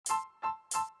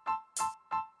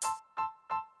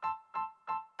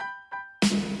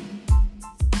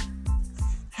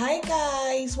Hi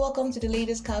guys, welcome to the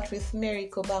Ladies Couch with Mary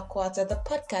Kobakwata, the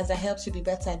podcast that helps you be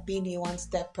better at being you one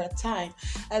step per time.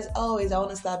 As always, I want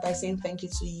to start by saying thank you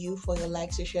to you for your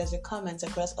likes, your shares, your comments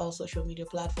across all social media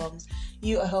platforms.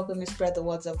 You are helping me spread the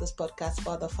words of this podcast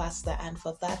further faster, and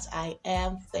for that I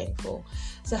am thankful.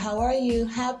 So how are you?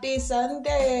 Happy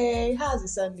Sunday! How's your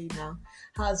Sunday now?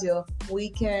 How's your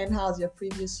weekend? How's your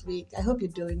previous week? I hope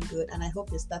you're doing good, and I hope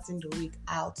you're starting the week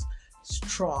out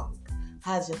strong.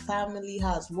 How's your family?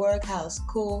 How's work? How's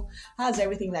school? How's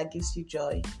everything that gives you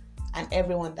joy? And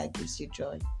everyone that gives you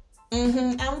joy?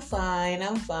 I'm fine.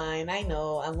 I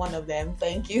know. I'm one of them.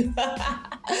 Thank you.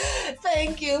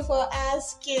 Thank you for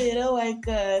asking. Oh my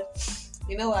God.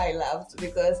 You know why I laughed?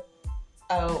 Because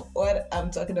what I'm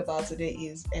talking about today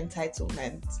is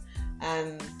entitlement.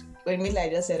 And when Mila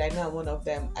just said, I know I'm one of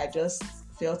them, I just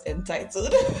felt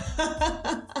entitled.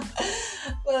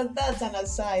 But that's an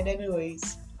aside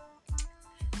anyways.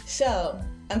 So,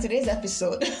 on today's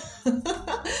episode,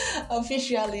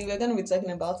 officially, we're going to be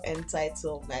talking about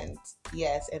entitlement.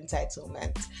 Yes,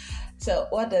 entitlement. So,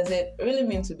 what does it really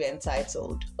mean to be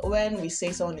entitled? When we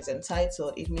say someone is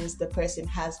entitled, it means the person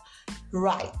has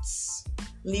rights,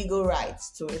 legal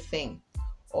rights to a thing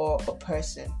or a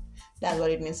person. That's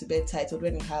what it means to be entitled,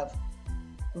 when you have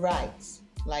rights,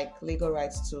 like legal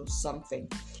rights to something.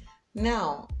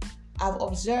 Now, I've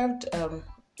observed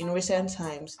in recent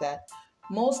times that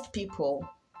most people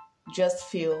just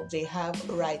feel they have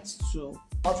rights to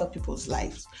other people's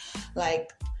lives.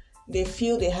 Like, they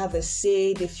feel they have a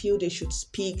say, they feel they should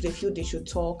speak, they feel they should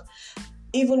talk,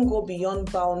 even go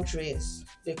beyond boundaries,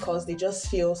 because they just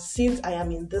feel, since I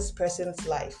am in this person's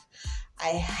life, I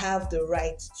have the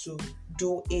right to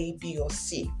do A, B, or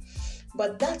C.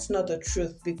 But that's not the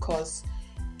truth, because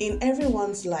in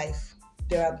everyone's life,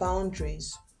 there are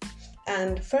boundaries.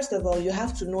 And first of all, you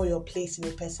have to know your place in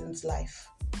a person's life.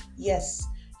 Yes,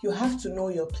 you have to know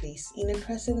your place in a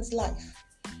person's life.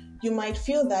 You might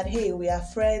feel that, hey, we are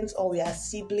friends, or we are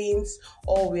siblings,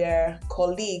 or we are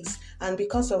colleagues, and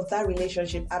because of that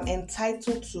relationship, I'm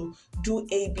entitled to do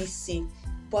ABC.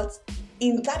 But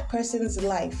in that person's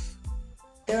life,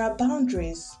 there are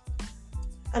boundaries,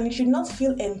 and you should not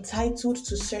feel entitled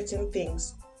to certain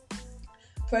things.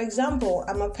 For example,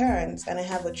 I'm a parent and I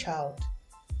have a child,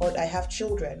 or I have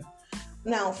children.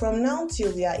 Now, from now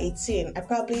till they are 18, I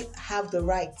probably have the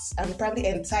rights. I'm probably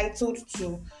entitled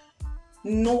to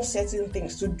know certain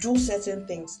things, to do certain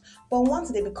things. But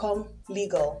once they become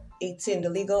legal, 18, the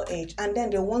legal age, and then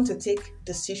they want to take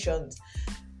decisions,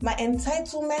 my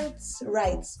entitlement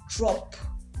rights drop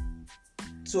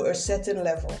to a certain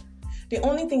level. The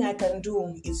only thing I can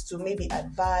do is to maybe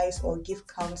advise or give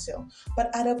counsel. But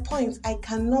at a point, I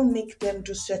cannot make them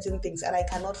do certain things, and I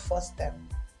cannot force them.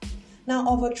 Now,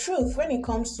 of a truth, when it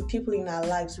comes to people in our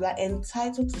lives, we are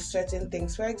entitled to certain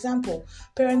things. For example,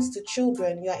 parents to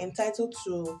children, you are entitled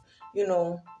to,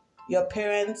 your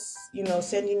parents,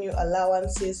 sending you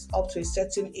allowances up to a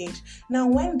certain age. Now,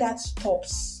 when that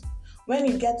stops, when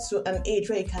you get to an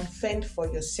age where you can fend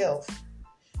for yourself,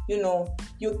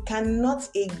 you cannot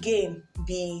again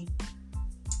be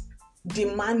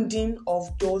demanding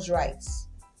of those rights.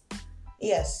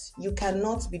 Yes, you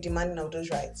cannot be demanding of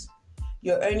those rights.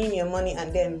 You're earning your money,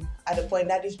 and then at the point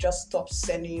that it just stops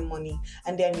sending you money,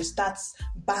 and then you start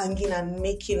banging and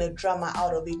making a drama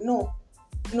out of it. No,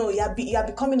 you're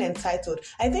becoming entitled.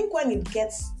 I think when it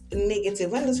gets negative,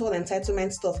 when this whole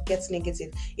entitlement stuff gets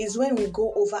negative, is when we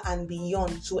go over and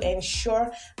beyond to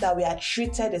ensure that we are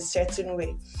treated a certain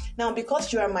way. Now,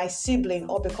 because you are my sibling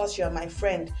or because you are my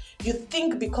friend, you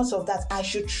think because of that I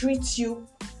should treat you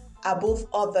above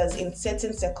others in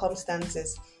certain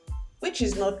circumstances, which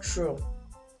is not true.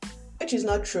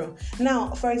 Now,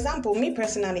 for example, me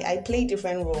personally, I play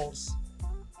different roles.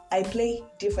 And,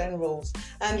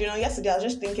 yesterday I was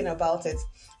just thinking about it.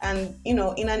 And, in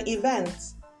an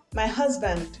event, my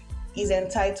husband is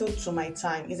entitled to my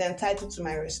time. He's entitled to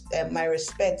my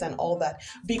respect and all that,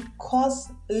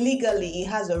 because legally he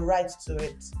has a right to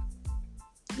it.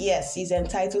 Yes, he's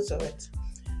entitled to it.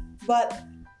 But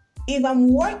if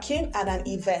I'm working at an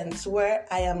event where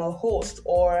I am a host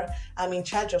or I'm in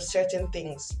charge of certain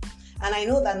things, and I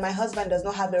know that my husband does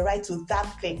not have a right to that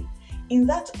thing, in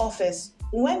that office,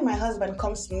 when my husband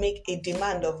comes to make a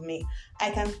demand of me, I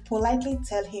can politely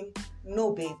tell him,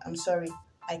 no, babe, I'm sorry,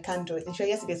 I can't do it. And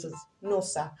yesterday it was, no,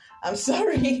 sir, I'm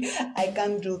sorry, I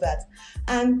can't do that.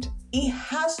 And he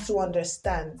has to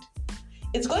understand.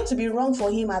 It's going to be wrong for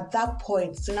him at that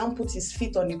point to now put his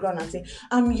feet on the ground and say,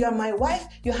 you're my wife,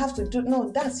 you have to do.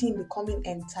 No, that's him becoming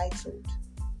entitled.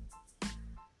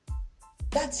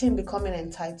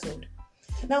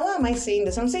 Now, why am I saying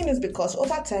this? I'm saying this because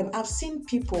over time, I've seen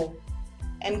people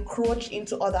encroach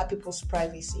into other people's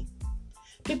privacy.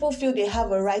 People feel they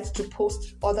have a right to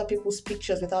post other people's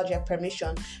pictures without their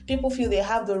permission. People feel they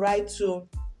have the right to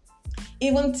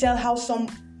even tell how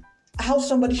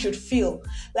somebody should feel.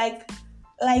 Like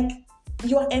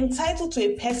you are entitled to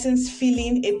a person's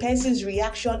feeling, a person's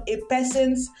reaction, a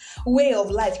person's way of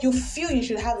life. You feel you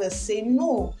should have a say.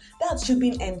 No, that's you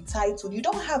being entitled. You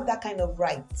don't have that kind of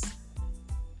right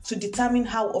to determine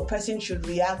how a person should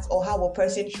react or how a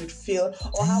person should feel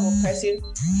or how a person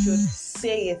should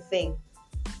say a thing.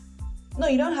 No,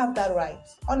 you don't have that right.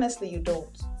 Honestly, you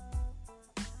don't.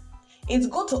 It's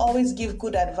good to always give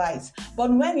good advice, but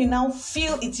when you now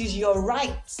feel it is your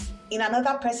right in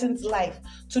another person's life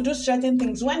to do certain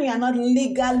things, when you are not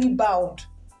legally bound,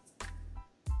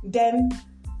 then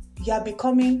you are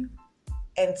becoming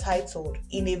entitled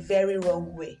in a very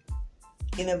wrong way.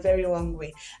 In a very wrong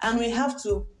way. And we have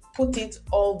to put it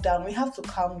all down. We have to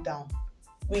calm down.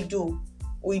 We do.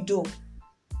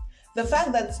 The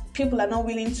fact that people are not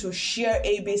willing to share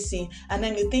ABC and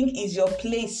then you think is your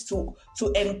place to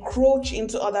encroach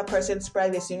into other person's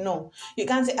privacy. No. You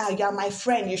can't say, you're my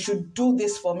friend, you should do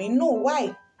this for me. No,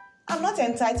 why? I'm not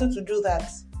entitled to do that.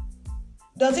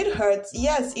 Does it hurt?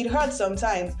 Yes, it hurts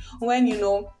sometimes when,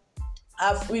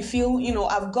 we feel,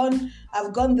 I've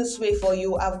gone this way for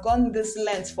you, I've gone this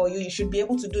length for you, you should be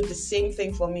able to do the same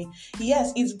thing for me.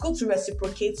 Yes, it's good to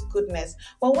reciprocate goodness,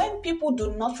 but when people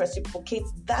do not reciprocate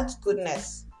that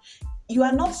goodness, you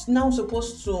are not now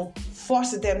supposed to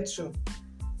force them to.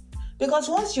 Because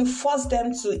once you force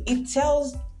them to, it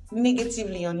tells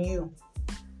negatively on you.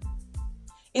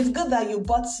 It's good that you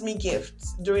bought me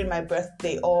gifts during my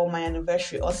birthday or my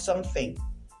anniversary or something.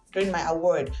 During my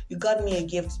award, you got me a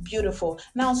gift, beautiful.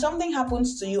 Now something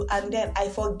happens to you and then I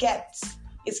forget.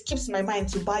 It skips my mind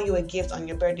to buy you a gift on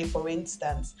your birthday, for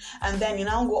instance. And then you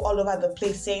now go all over the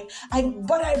place saying, I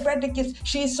bought her a birthday gift.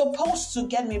 She is supposed to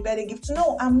get me birthday gifts.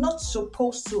 No, I'm not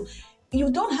supposed to. You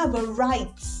don't have a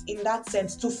right in that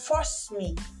sense to force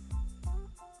me.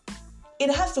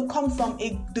 It has to come from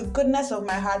the goodness of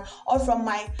my heart or from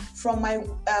my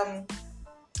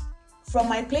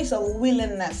place of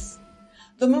willingness.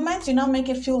 The moment you now make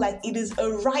it feel like it is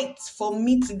a right for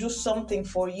me to do something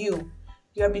for you,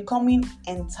 you're becoming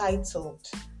entitled.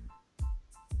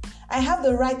 I have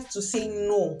the right to say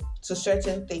no to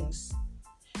certain things.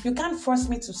 You can't force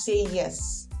me to say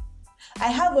yes. I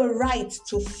have a right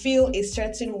to feel a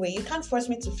certain way. You can't force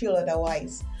me to feel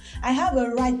otherwise. I have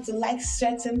a right to like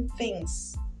certain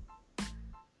things.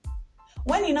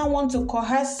 When you now want to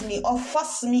coerce me or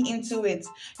force me into it,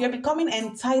 you're becoming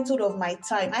entitled of my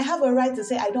time. I have a right to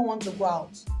say I don't want to go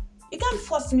out. You can't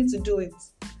force me to do it.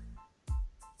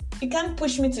 You can't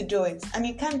push me to do it. And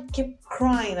you can't keep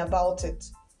crying about it.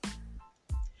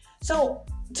 So,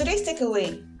 today's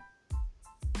takeaway.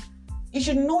 You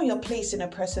should know your place in a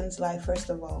person's life,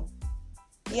 first of all.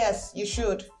 Yes, you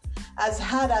should. As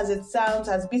hard as it sounds,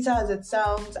 as bitter as it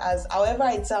sounds, as however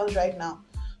it sounds right now,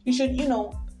 you should,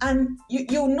 and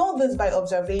you know this by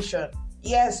observation.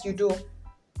 Yes, you do.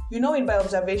 You know it by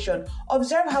observation.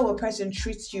 Observe how a person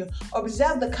treats you.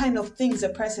 Observe the kind of things a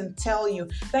person tells you.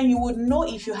 Then you would know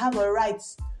if you have a right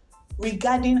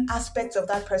regarding aspects of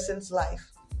that person's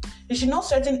life. You should know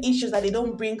certain issues that they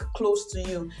don't bring close to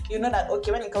you. You know that,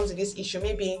 okay, when it comes to this issue,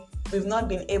 maybe we've not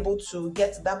been able to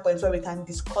get to that point where we can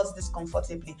discuss this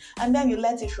comfortably. And then you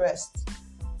let it rest.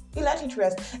 You let it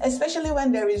rest. Especially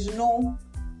when there is no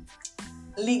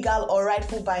legal or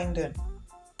rightful binding.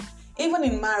 Even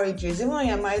in marriages, even when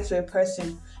you're married to a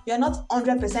person, you're not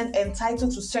 100%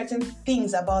 entitled to certain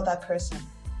things about that person.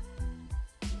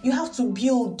 You have to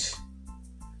build.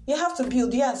 You have to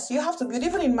build, yes, you have to build.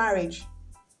 Even in marriage,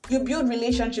 you build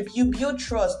relationship, you build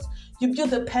trust, you build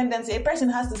dependency. A person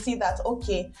has to see that,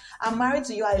 okay, I'm married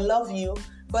to you, I love you,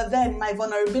 but then my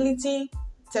vulnerability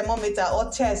thermometer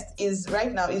or test is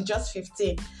right now is just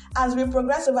 15. As we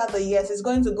progress over the years, it's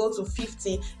going to go to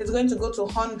 50, it's going to go to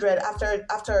 100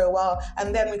 after a while,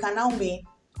 and then we can now be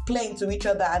playing to each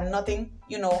other and nothing,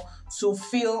 to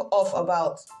feel off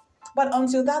about. But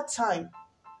until that time,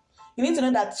 you need to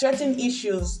know that certain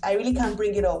issues, I really can't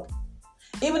bring it up.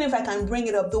 Even if I can bring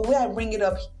it up, the way I bring it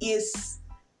up is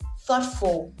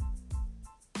thoughtful.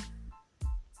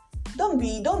 Don't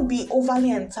be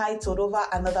overly entitled over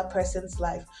another person's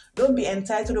life. Don't be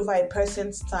entitled over a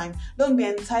person's time. Don't be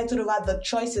entitled over the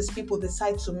choices people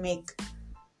decide to make.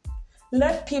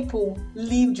 Let people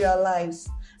live their lives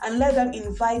and let them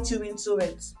invite you into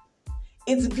it.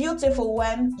 It's beautiful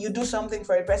when you do something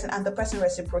for a person and the person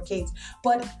reciprocates.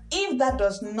 But if that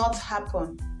does not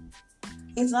happen,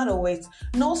 it's not a waste.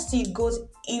 No seed goes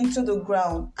into the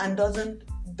ground and doesn't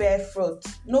bear fruit.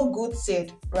 No good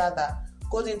seed, rather,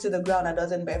 goes into the ground and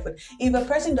doesn't bear fruit. If a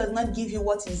person does not give you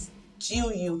what is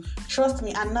due you, trust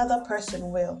me, another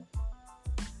person will.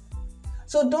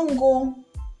 So don't go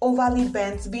overly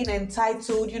bent, being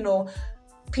entitled,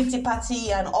 pity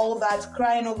party and all that,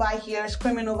 crying over here,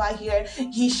 screaming over here.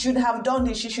 He should have done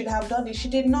this, she should have done this. She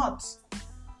did not.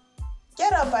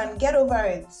 Get up and get over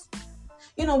it.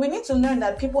 We need to learn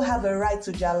that people have a right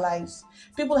to their lives.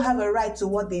 People have a right to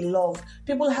what they love.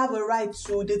 People have a right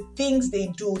to the things they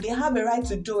do. They have a right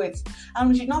to do it. And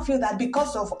we should not feel that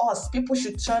because of us, people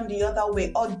should turn the other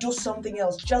way or do something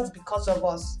else just because of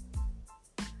us.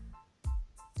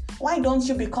 Why don't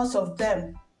you, because of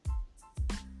them,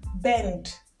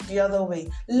 bend the other way?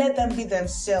 Let them be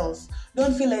themselves.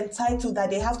 Don't feel entitled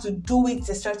that they have to do it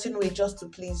a certain way just to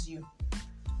please you.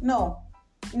 No,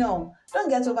 don't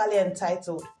get overly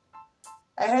entitled.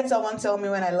 I heard someone tell me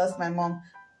when I lost my mom,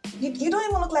 you don't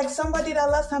even look like somebody that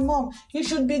lost her mom. You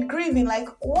should be grieving. Like,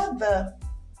 what the?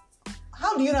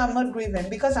 How do you know I'm not grieving?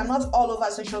 Because I'm not all over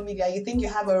social media. You think you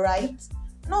have a right?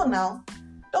 No, now.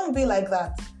 Don't be like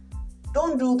that.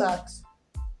 Don't do that.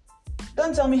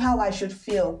 Don't tell me how I should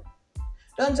feel.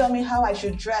 Don't tell me how I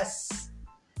should dress.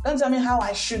 Don't tell me how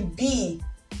I should be.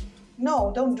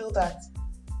 No, don't do that.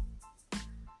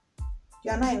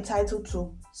 You are not entitled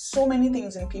to so many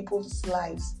things in people's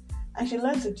lives. And you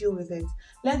learn to deal with it.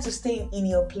 Learn to stay in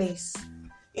your place.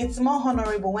 It's more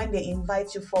honorable when they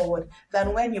invite you forward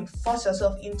than when you force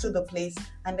yourself into the place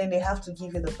and then they have to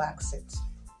give you the back seat.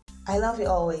 I love you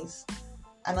always.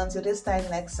 And until this time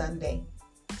next Sunday,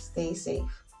 stay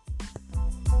safe.